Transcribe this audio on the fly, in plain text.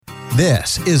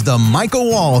This is the Michael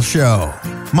Wall Show.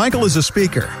 Michael is a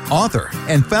speaker, author,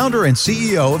 and founder and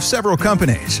CEO of several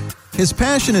companies. His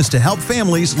passion is to help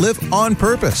families live on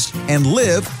purpose and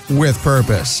live with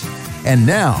purpose. And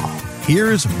now,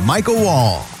 here's Michael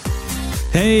Wall.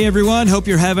 Hey everyone, hope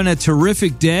you're having a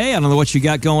terrific day. I don't know what you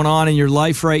got going on in your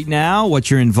life right now,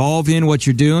 what you're involved in, what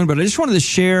you're doing, but I just wanted to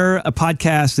share a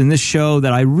podcast in this show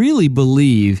that I really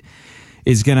believe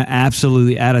is going to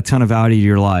absolutely add a ton of value to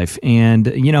your life. And,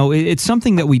 you know, it's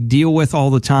something that we deal with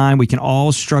all the time. We can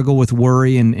all struggle with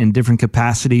worry in different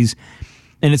capacities.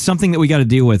 And it's something that we got to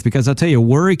deal with because I'll tell you,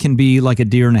 worry can be like a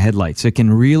deer in the headlights. It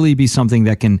can really be something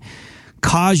that can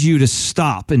cause you to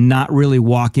stop and not really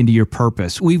walk into your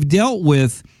purpose. We've dealt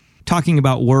with talking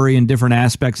about worry in different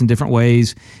aspects in different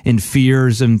ways and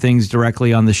fears and things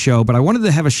directly on the show, but I wanted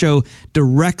to have a show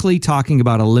directly talking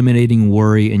about eliminating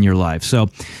worry in your life. So,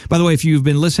 by the way, if you've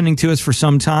been listening to us for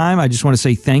some time, I just want to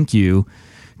say thank you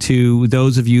to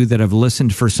those of you that have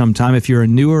listened for some time. If you're a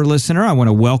newer listener, I want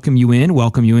to welcome you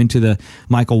into the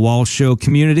Michael Wall Show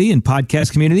community and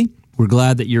podcast community. We're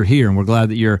glad that you're here, and we're glad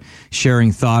that you're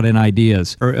sharing thought and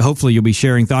ideas, or hopefully you'll be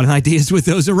sharing thought and ideas with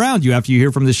those around you after you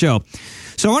hear from the show.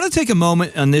 So I want to take a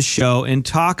moment on this show and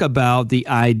talk about the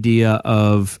idea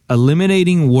of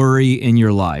eliminating worry in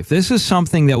your life. This is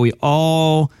something that we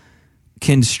all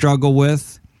can struggle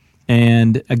with,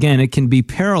 and again, it can be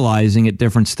paralyzing at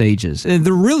different stages. And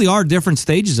there really are different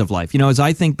stages of life. You know, as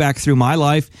I think back through my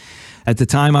life, at the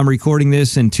time I'm recording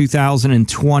this in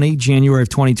 2020, January of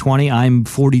 2020, I'm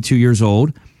 42 years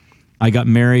old. I got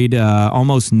married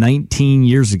almost 19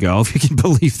 years ago, if you can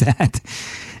believe that.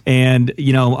 And,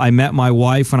 you know, I met my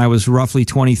wife when I was roughly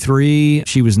 23.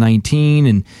 She was 19.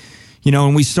 And, you know,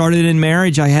 when we started in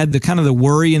marriage, I had the kind of the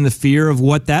worry and the fear of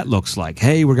what that looks like.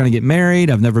 Hey, we're going to get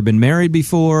married. I've never been married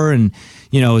before. And,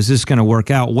 you know, is this going to work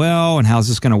out well? And how's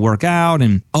this going to work out?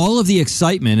 And all of the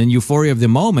excitement and euphoria of the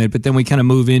moment. But then we kind of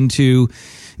move into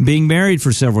being married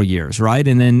for several years, right?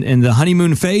 And then the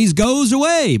honeymoon phase goes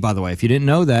away. By the way, if you didn't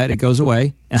know that, it goes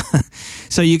away.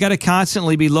 So you got to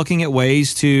constantly be looking at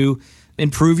ways to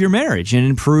improve your marriage and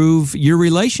improve your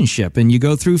relationship. And you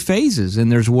go through phases,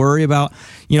 and there's worry about,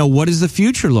 you know, what does the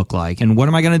future look like? And what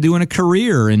am I going to do in a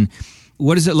career? And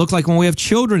what does it look like when we have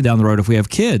children down the road if we have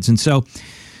kids? And so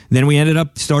then we ended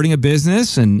up starting a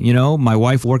business, and, you know, my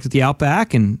wife worked at the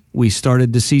Outback, and we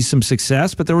started to see some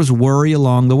success, but there was worry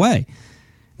along the way.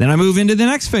 Then I move into the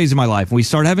next phase of my life, and we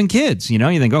start having kids. You know,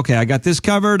 you think, okay, I got this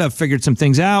covered. I've figured some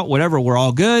things out, whatever, we're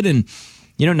all good. And,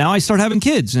 you know, now I start having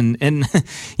kids, and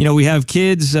you know, we have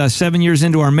kids 7 years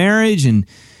into our marriage, and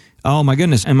oh my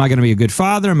goodness, am I going to be a good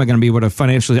father? Am I going to be able to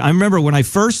financially? I remember when I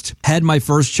first had my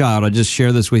first child, I'll just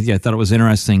share this with you. I thought it was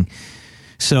interesting.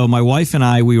 So my wife and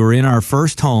I, we were in our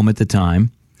first home at the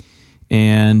time,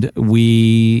 and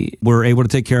we were able to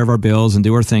take care of our bills and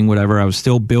do our thing, whatever. I was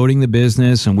still building the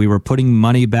business, and we were putting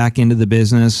money back into the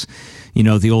business. You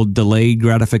know, the old delayed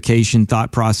gratification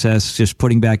thought process, just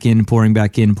putting back in, pouring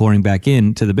back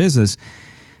into the business.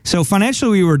 So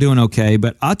financially, we were doing okay.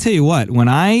 But I'll tell you what, when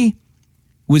I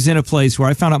was in a place where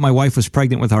I found out my wife was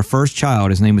pregnant with our first child,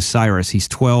 his name was Cyrus. He's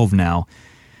 12 now.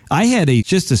 I had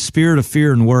just a spirit of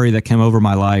fear and worry that came over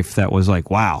my life that was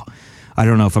like, wow, I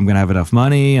don't know if I'm going to have enough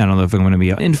money. I don't know if I'm going to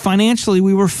be... And financially,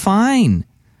 we were fine.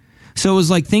 So it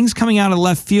was like things coming out of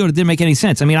left field. It didn't make any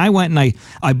sense. I mean, I went and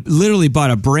I literally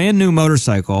bought a brand new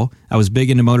motorcycle. I was big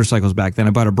into motorcycles back then.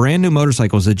 I bought a brand new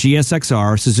motorcycle. It was a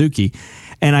GSXR Suzuki,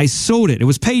 and I sold it. It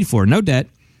was paid for, no debt.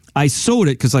 I sold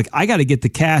it because, like, I got to get the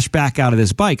cash back out of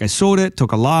this bike. I sold it,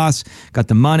 took a loss, got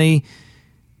the money.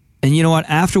 And you know what?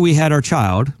 After we had our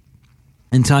child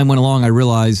and time went along, I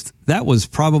realized that was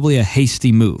probably a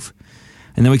hasty move.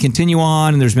 And then we continue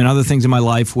on, and there's been other things in my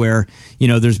life where, you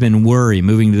know, there's been worry,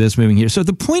 moving to this, moving here. So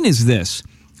the point is this.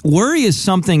 Worry is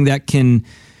something that can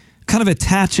kind of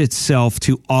attach itself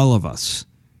to all of us.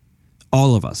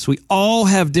 All of us. We all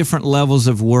have different levels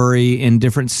of worry in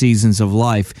different seasons of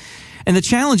life. And the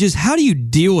challenge is, how do you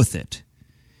deal with it?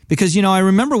 Because, you know, I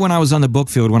remember when I was on the book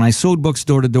field, when I sold books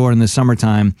door to door in the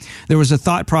summertime, there was a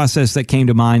thought process that came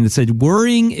to mind that said,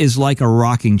 worrying is like a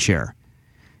rocking chair.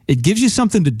 It gives you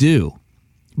something to do,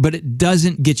 but it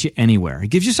doesn't get you anywhere. It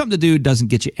gives you something to do, it doesn't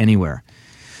get you anywhere.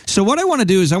 So what I want to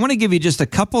do is I want to give you just a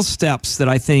couple steps that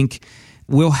I think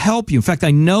will help you. In fact,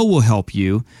 I know will help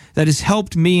you, that has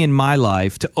helped me in my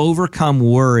life to overcome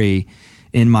worry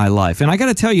in my life. And I got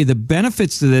to tell you, the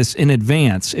benefits to this in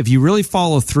advance, if you really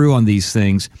follow through on these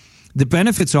things, the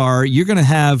benefits are you're going to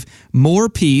have more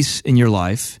peace in your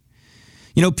life.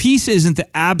 Peace isn't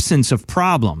the absence of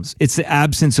problems. It's the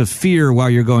absence of fear while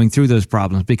you're going through those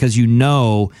problems because you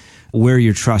know where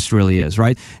your trust really is,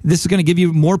 right? This is going to give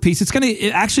you more peace. It's going to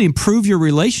actually improve your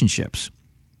relationships.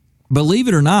 Believe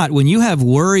it or not, when you have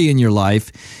worry in your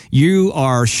life, you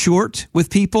are short with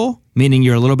people, meaning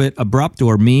you're a little bit abrupt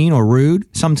or mean or rude.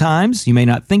 Sometimes you may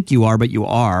not think you are, but you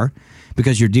are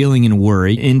because you're dealing in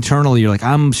worry. Internally, you're like,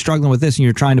 I'm struggling with this, and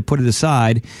you're trying to put it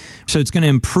aside. So it's going to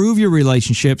improve your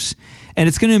relationships, and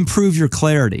it's going to improve your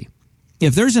clarity.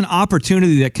 If there's an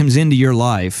opportunity that comes into your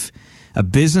life, a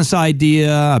business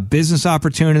idea, a business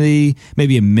opportunity,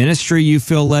 maybe a ministry you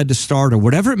feel led to start or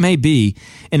whatever it may be.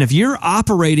 And if you're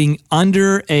operating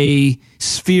under a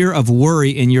sphere of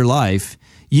worry in your life,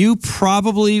 you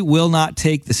probably will not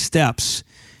take the steps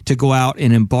to go out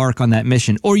and embark on that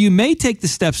mission. Or you may take the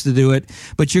steps to do it,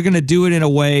 but you're going to do it in a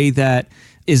way that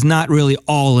is not really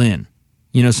all in.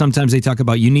 Sometimes they talk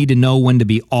about you need to know when to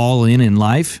be all in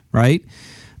life, right?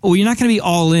 Well, you're not going to be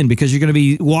all in because you're going to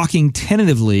be walking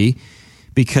tentatively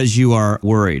because you are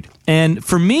worried. And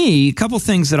for me, a couple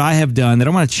things that I have done that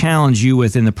I want to challenge you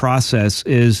with in the process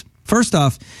is, first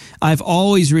off, I've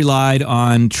always relied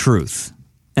on truth.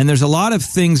 And there's a lot of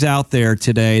things out there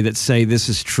today that say this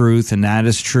is truth and that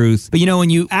is truth. But when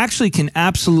you actually can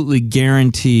absolutely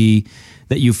guarantee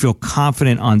that you feel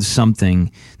confident on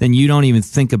something, then you don't even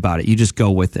think about it. You just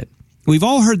go with it. We've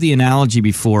all heard the analogy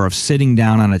before of sitting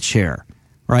down on a chair,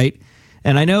 right?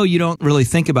 And I know you don't really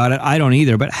think about it. I don't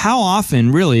either. But how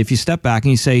often, really, if you step back and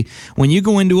you say, when you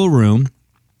go into a room,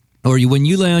 or when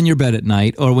you lay on your bed at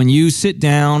night, or when you sit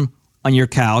down on your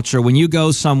couch, or when you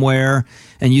go somewhere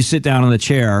and you sit down on the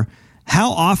chair,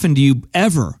 how often do you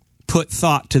ever put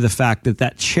thought to the fact that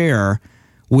that chair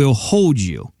will hold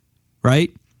you,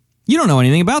 right? You don't know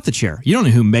anything about the chair. You don't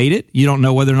know who made it. You don't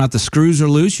know whether or not the screws are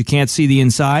loose. You can't see the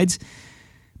insides.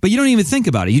 But you don't even think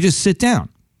about it. You just sit down,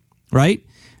 right?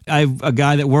 I have a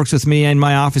guy that works with me in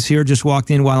my office here, just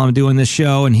walked in while I'm doing this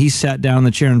show, and he sat down in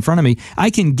the chair in front of me. I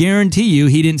can guarantee you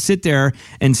he didn't sit there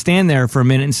and stand there for a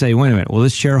minute and say, wait a minute, will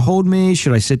this chair hold me?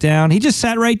 Should I sit down? He just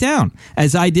sat right down,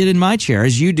 as I did in my chair,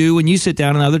 as you do when you sit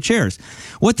down in other chairs.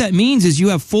 What that means is you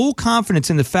have full confidence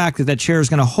in the fact that that chair is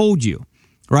going to hold you,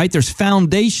 right? There's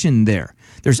foundation there.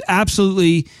 There's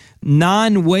absolutely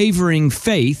non-wavering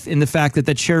faith in the fact that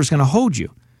that chair is going to hold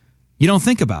you. You don't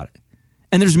think about it.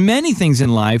 And there's many things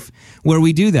in life where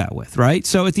we do that with, right?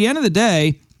 So at the end of the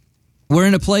day, we're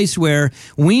in a place where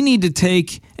we need to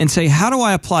take and say, how do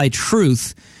I apply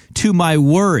truth to my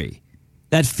worry?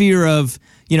 That fear of,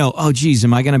 oh, geez,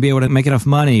 am I going to be able to make enough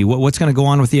money? What's going to go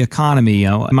on with the economy?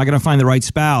 Am I going to find the right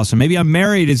spouse? Or maybe I'm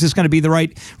married. Is this going to be the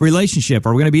right relationship?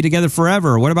 Are we going to be together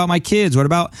forever? What about my kids? What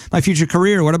about my future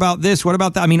career? What about this? What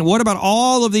about that? What about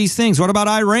all of these things? What about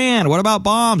Iran? What about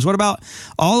bombs? What about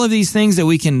all of these things that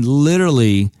we can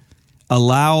literally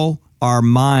allow our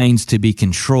minds to be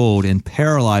controlled and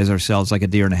paralyze ourselves like a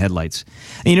deer in the headlights?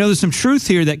 And there's some truth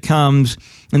here that comes,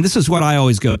 and this is what I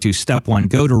always go to. Step one,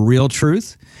 go to real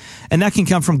truth. And that can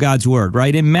come from God's word,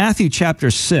 right? In Matthew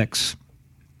chapter 6,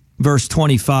 verse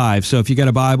 25. So if you got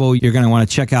a Bible, you're going to want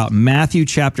to check out Matthew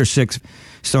chapter 6,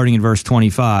 starting in verse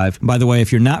 25. By the way,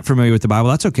 if you're not familiar with the Bible,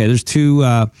 that's okay. There's two,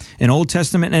 an Old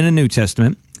Testament and a New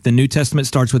Testament. The New Testament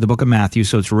starts with the book of Matthew,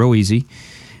 so it's real easy.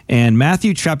 And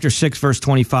Matthew chapter 6, verse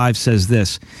 25 says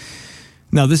this.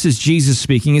 Now, this is Jesus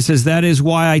speaking. It says, that is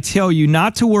why I tell you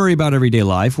not to worry about everyday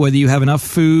life, whether you have enough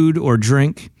food or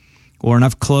drink or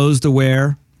enough clothes to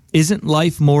wear. Isn't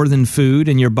life more than food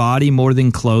and your body more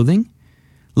than clothing?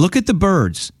 Look at the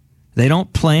birds. They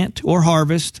don't plant or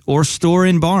harvest or store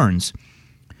in barns.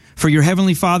 For your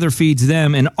heavenly Father feeds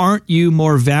them, and aren't you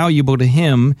more valuable to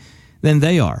him than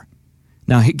they are?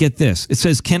 Now, get this. It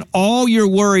says, can all your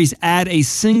worries add a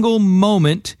single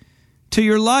moment to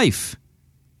your life?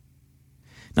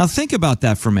 Now, think about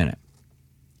that for a minute.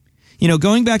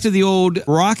 Going back to the old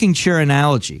rocking chair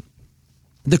analogy,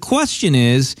 the question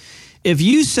is, if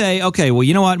you say, okay, well,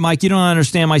 you know what, Mike, you don't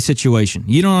understand my situation.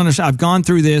 You don't understand. I've gone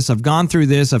through this.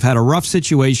 I've had a rough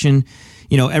situation.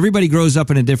 Everybody grows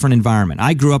up in a different environment.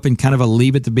 I grew up in kind of a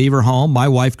Leave It to Beaver home. My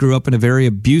wife grew up in a very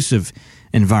abusive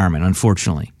environment,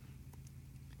 unfortunately.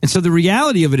 And so the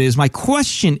reality of it is, my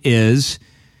question is,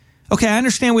 okay, I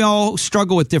understand we all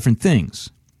struggle with different things.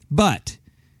 But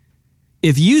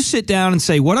if you sit down and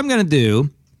say, what I'm going to do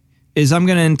is I'm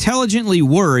going to intelligently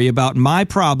worry about my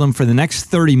problem for the next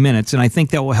 30 minutes, and I think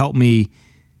that will help me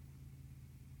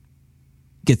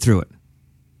get through it.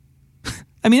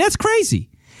 That's crazy.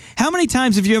 How many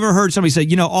times have you ever heard somebody say,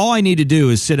 all I need to do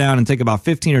is sit down and take about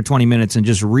 15 or 20 minutes and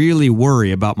just really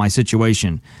worry about my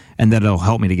situation, and that it'll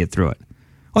help me to get through it?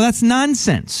 Well, that's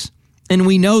nonsense, and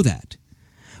we know that.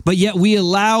 but yet we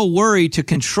allow worry to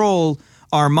control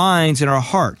our minds and our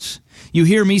hearts. You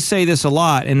hear me say this a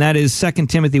lot, and that is 2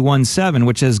 Timothy 1:7,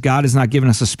 which says, God has not given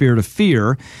us a spirit of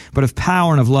fear, but of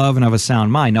power and of love and of a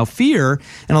sound mind. Now, fear,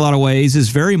 in a lot of ways, is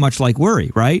very much like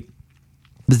worry, right?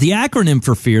 But the acronym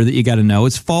for fear that you got to know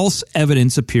is false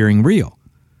evidence appearing real.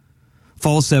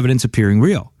 False evidence appearing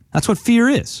real. That's what fear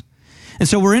is. And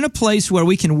so we're in a place where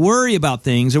we can worry about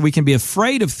things or we can be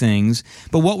afraid of things,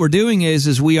 but what we're doing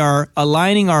is we are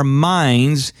aligning our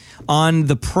minds on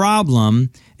the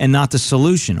problem and not the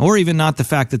solution, or even not the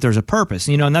fact that there's a purpose.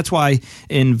 And that's why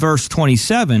in verse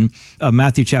 27 of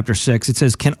Matthew chapter 6, it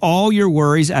says, can all your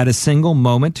worries add a single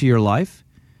moment to your life?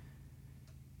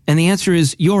 And the answer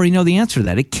is, you already know the answer to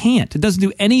that. It can't. It doesn't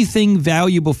do anything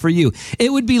valuable for you.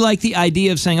 It would be like the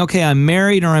idea of saying, okay, I'm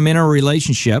married or I'm in a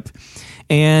relationship,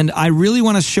 and I really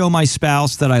want to show my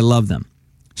spouse that I love them.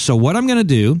 So what I'm going to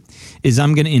do is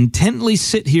I'm going to intently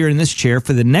sit here in this chair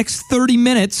for the next 30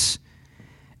 minutes,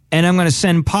 and I'm going to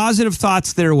send positive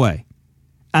thoughts their way.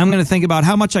 I'm going to think about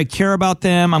how much I care about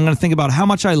them. I'm going to think about how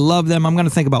much I love them. I'm going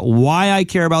to think about why I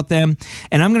care about them.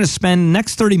 And I'm going to spend the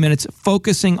next 30 minutes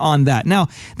focusing on that. Now,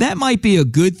 that might be a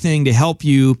good thing to help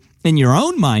you in your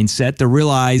own mindset to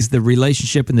realize the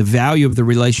relationship and the value of the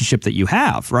relationship that you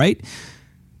have, right?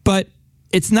 But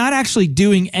it's not actually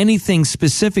doing anything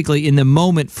specifically in the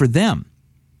moment for them.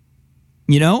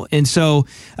 And so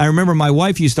I remember my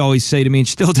wife used to always say to me, and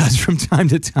still does from time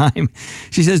to time,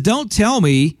 she says, don't tell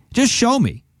me, just show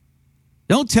me.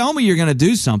 Don't tell me you're going to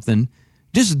do something,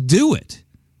 just do it,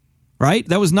 right?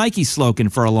 That was Nike's slogan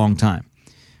for a long time.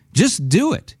 Just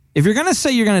do it. If you're going to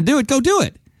say you're going to do it, go do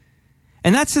it.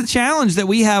 And that's the challenge that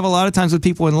we have a lot of times with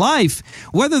people in life,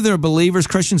 whether they're believers,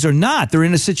 Christians or not. They're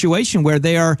in a situation where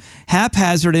they are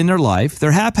haphazard in their life.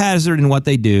 They're haphazard in what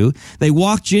they do. They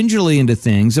walk gingerly into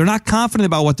things. They're not confident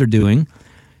about what they're doing.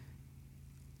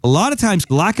 A lot of times,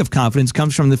 lack of confidence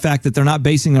comes from the fact that they're not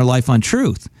basing their life on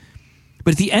truth.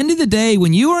 But at the end of the day,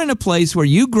 when you are in a place where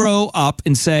you grow up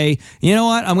and say, you know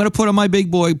what, I'm going to put on my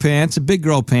big boy pants and big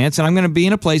girl pants, and I'm going to be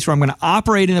in a place where I'm going to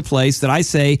operate in a place that I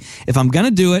say, if I'm going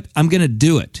to do it, I'm going to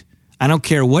do it. I don't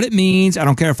care what it means. I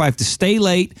don't care if I have to stay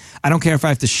late. I don't care if I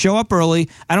have to show up early.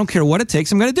 I don't care what it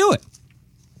takes. I'm going to do it.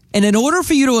 And in order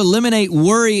for you to eliminate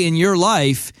worry in your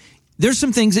life, there's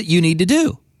some things that you need to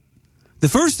do. The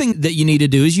first thing that you need to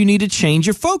do is you need to change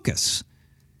your focus.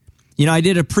 I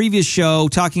did a previous show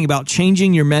talking about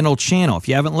changing your mental channel. If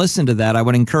you haven't listened to that, I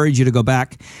would encourage you to go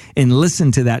back and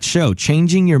listen to that show,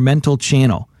 Changing Your Mental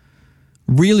Channel.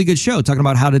 Really good show talking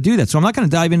about how to do that. So I'm not going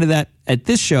to dive into that at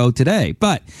this show today.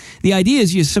 But the idea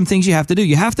is some things you have to do.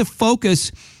 You have to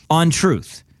focus on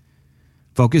truth.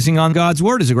 Focusing on God's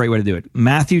word is a great way to do it.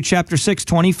 Matthew chapter 6,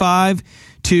 25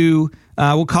 to,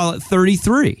 we'll call it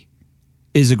 33.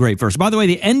 Is a great verse. By the way,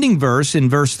 the ending verse in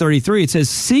verse 33, it says,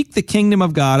 seek the kingdom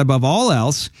of God above all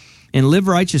else and live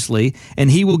righteously, and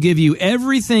he will give you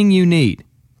everything you need.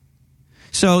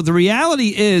 So the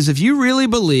reality is, if you really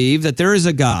believe that there is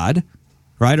a God,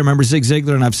 right? I remember Zig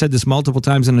Ziglar, and I've said this multiple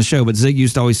times in the show, but Zig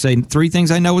used to always say, 3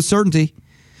 things I know with certainty.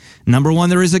 Number 1,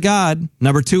 there is a God.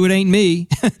 Number 2, it ain't me.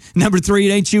 Number 3,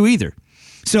 it ain't you either.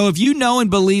 So if you know and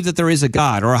believe that there is a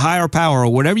God or a higher power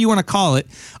or whatever you want to call it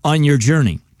on your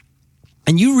journey,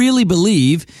 and you really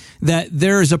believe that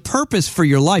there is a purpose for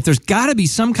your life, there's got to be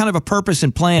some kind of a purpose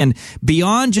and plan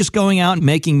beyond just going out and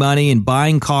making money and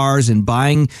buying cars and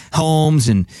buying homes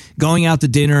and going out to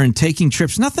dinner and taking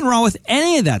trips. Nothing wrong with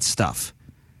any of that stuff.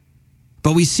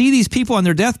 But we see these people on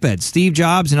their deathbed, Steve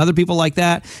Jobs and other people like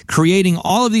that, creating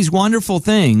all of these wonderful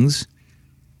things.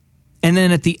 And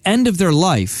then at the end of their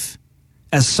life,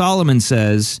 as Solomon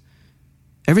says,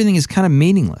 everything is kind of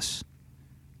meaningless.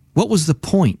 What was the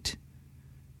point?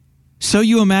 So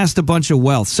you amassed a bunch of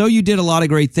wealth. So you did a lot of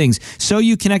great things. So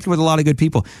you connected with a lot of good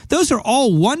people. Those are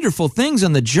all wonderful things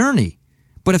on the journey.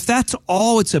 But if that's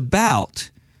all it's about,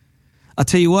 I'll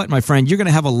tell you what, my friend, you're going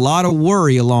to have a lot of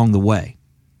worry along the way.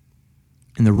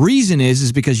 And the reason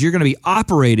is because you're going to be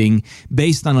operating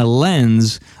based on a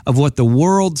lens of what the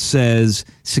world says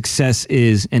success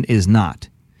is and is not.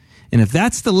 And if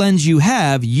that's the lens you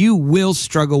have, you will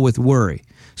struggle with worry.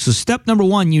 So step number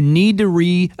 1, you need to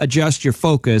readjust your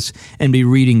focus and be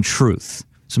reading truth.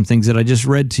 Some things that I just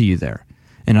read to you there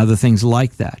and other things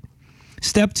like that.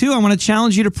 Step 2, I want to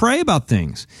challenge you to pray about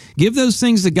things. Give those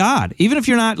things to God. Even if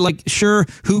you're not sure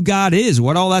who God is,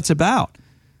 what all that's about.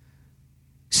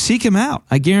 Seek him out.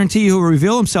 I guarantee he will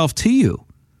reveal himself to you.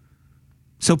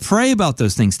 So pray about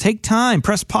those things. Take time.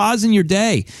 Press pause in your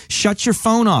day. Shut your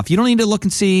phone off. You don't need to look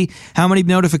and see how many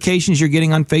notifications you're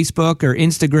getting on Facebook or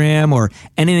Instagram or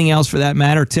anything else for that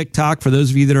matter, TikTok, for those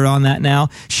of you that are on that now.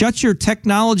 Shut your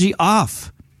technology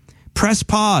off. Press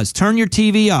pause. Turn your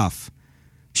TV off.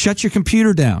 Shut your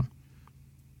computer down.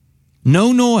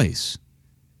 No noise.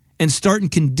 And start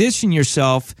and condition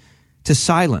yourself to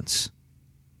silence.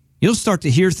 You'll start to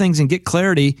hear things and get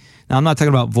clarity. Now, I'm not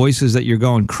talking about voices that you're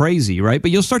going crazy, right? But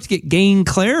you'll start to gain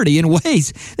clarity in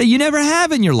ways that you never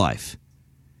have in your life.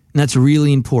 And that's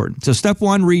really important. So step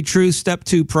 1, read truth. Step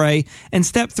 2, pray. And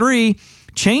step 3,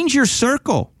 change your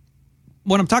circle.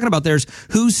 What I'm talking about there is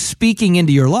who's speaking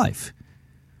into your life.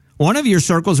 One of your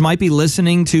circles might be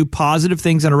listening to positive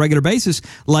things on a regular basis,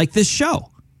 like this show,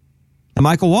 The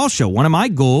Michael Walsh Show. One of my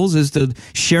goals is to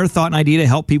share thought and idea to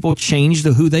help people change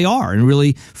who they are and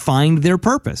really find their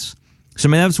purpose. So,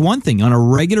 I mean, that's one thing on a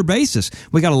regular basis.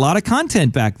 We got a lot of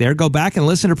content back there. Go back and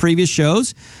listen to previous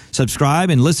shows, subscribe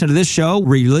and listen to this show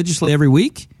religiously every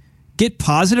week. Get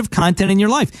positive content in your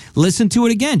life. Listen to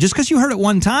it again. Just because you heard it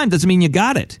one time doesn't mean you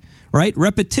got it, right?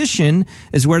 Repetition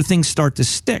is where things start to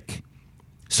stick.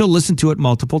 So listen to it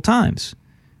multiple times.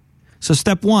 So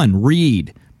step 1,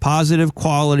 read positive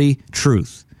quality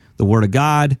truth, the Word of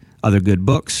God, other good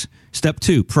books. Step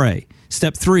 2, pray.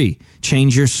 Step 3,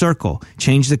 change your circle.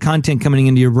 Change the content coming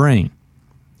into your brain.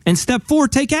 And step 4,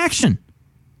 take action.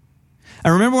 I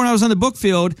remember when I was on the book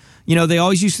field, they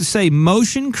always used to say,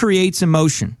 motion creates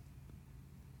emotion.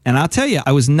 And I'll tell you,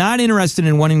 I was not interested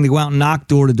in wanting to go out and knock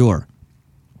door to door.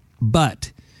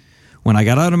 But when I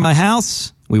got out of my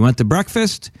house, we went to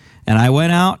breakfast, and I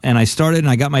went out and I started, and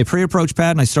I got my pre-approach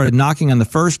pad, and I started knocking on the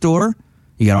first door.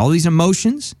 You got all these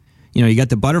emotions. You got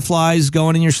the butterflies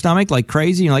going in your stomach like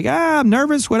crazy. You're like, I'm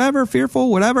nervous, whatever,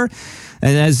 fearful, whatever.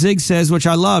 And as Zig says, which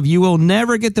I love, you will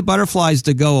never get the butterflies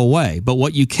to go away. But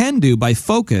what you can do by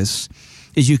focus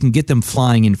is you can get them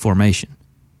flying in formation.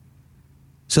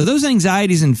 So those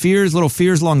anxieties and fears, little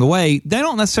fears along the way, they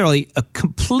don't necessarily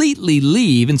completely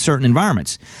leave in certain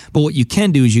environments. But what you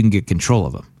can do is you can get control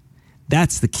of them.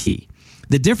 That's the key.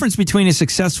 The difference between a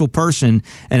successful person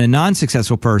and a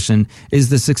non-successful person is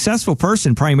the successful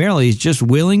person primarily is just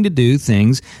willing to do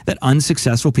things that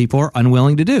unsuccessful people are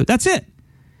unwilling to do. That's it.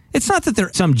 It's not that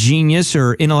they're some genius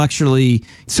or intellectually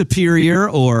superior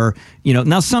or,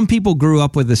 now some people grew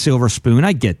up with a silver spoon.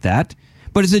 I get that.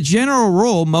 But as a general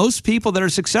rule, most people that are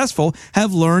successful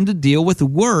have learned to deal with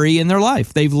worry in their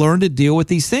life. They've learned to deal with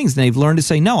these things. And they've learned to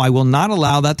say, no, I will not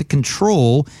allow that to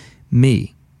control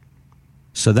me.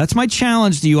 So that's my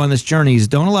challenge to you on this journey is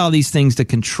don't allow these things to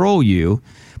control you,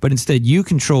 but instead you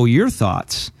control your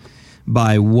thoughts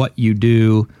by what you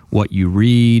do, what you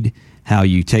read, how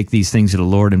you take these things to the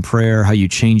Lord in prayer, how you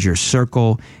change your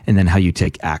circle, and then how you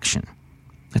take action.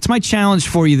 That's my challenge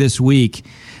for you this week.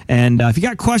 And if you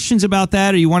got questions about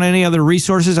that or you want any other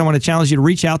resources, I want to challenge you to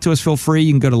reach out to us. Feel free.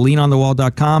 You can go to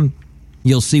leanonthewall.com.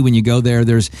 You'll see when you go there,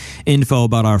 there's info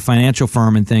about our financial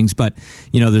firm and things. But,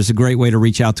 there's a great way to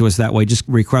reach out to us that way. Just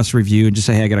request a review and just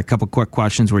say, hey, I got a couple quick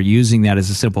questions. We're using that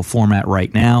as a simple format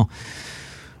right now.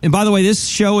 And by the way, this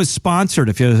show is sponsored.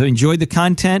 If you enjoyed the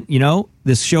content,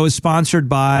 this show is sponsored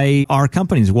by our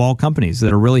companies, Wall Companies,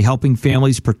 that are really helping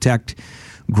families protect,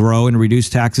 grow, and reduce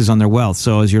taxes on their wealth.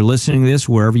 So as you're listening to this,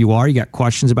 wherever you are, you got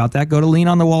questions about that, go to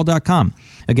leanonthewall.com.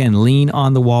 Again,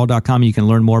 leanonthewall.com. You can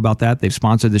learn more about that. They've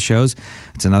sponsored the shows.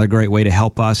 It's another great way to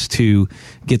help us to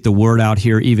get the word out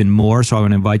here even more. So I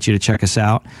want to invite you to check us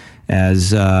out. As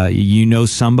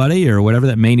somebody or whatever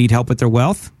that may need help with their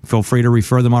wealth, feel free to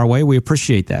refer them our way. We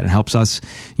appreciate that. It helps us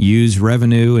use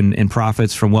revenue and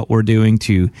profits from what we're doing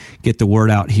to get the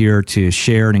word out here to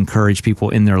share and encourage people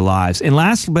in their lives. And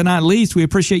last but not least, we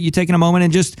appreciate you taking a moment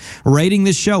and just rating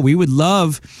this show. We would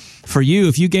love for you,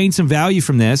 if you gain some value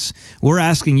from this, we're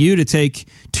asking you to take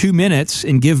 2 minutes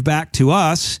and give back to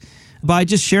us by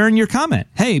just sharing your comment.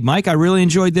 Hey, Mike, I really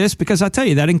enjoyed this, because I tell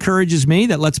you, that encourages me.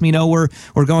 That lets me know we're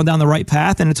going down the right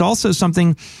path. And it's also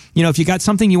something, if you got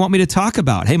something you want me to talk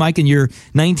about. Hey, Mike, in your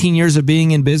 19 years of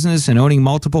being in business and owning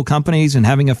multiple companies and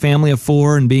having a family of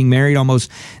 4 and being married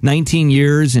almost 19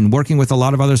 years and working with a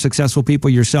lot of other successful people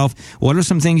yourself, what are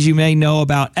some things you may know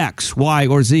about X, Y,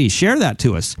 or Z? Share that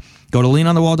to us. Go to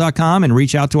leanonthewall.com and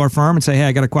reach out to our firm and say, hey,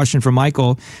 I got a question for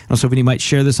Michael. I was hoping he might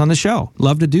share this on the show.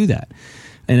 Love to do that.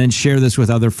 And then share this with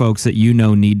other folks that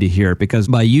need to hear it, because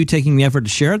by you taking the effort to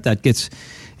share it, that gets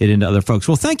it into other folks.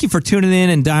 Well, thank you for tuning in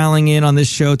and dialing in on this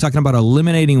show, talking about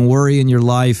eliminating worry in your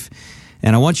life.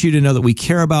 And I want you to know that we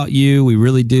care about you. We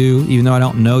really do. Even though I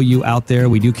don't know you out there,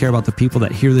 we do care about the people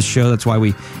that hear the show. That's why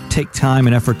we take time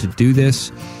and effort to do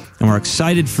this. And we're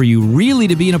excited for you really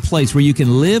to be in a place where you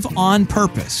can live on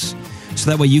purpose, so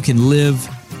that way you can live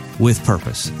with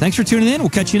purpose. Thanks for tuning in. We'll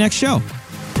catch you next show.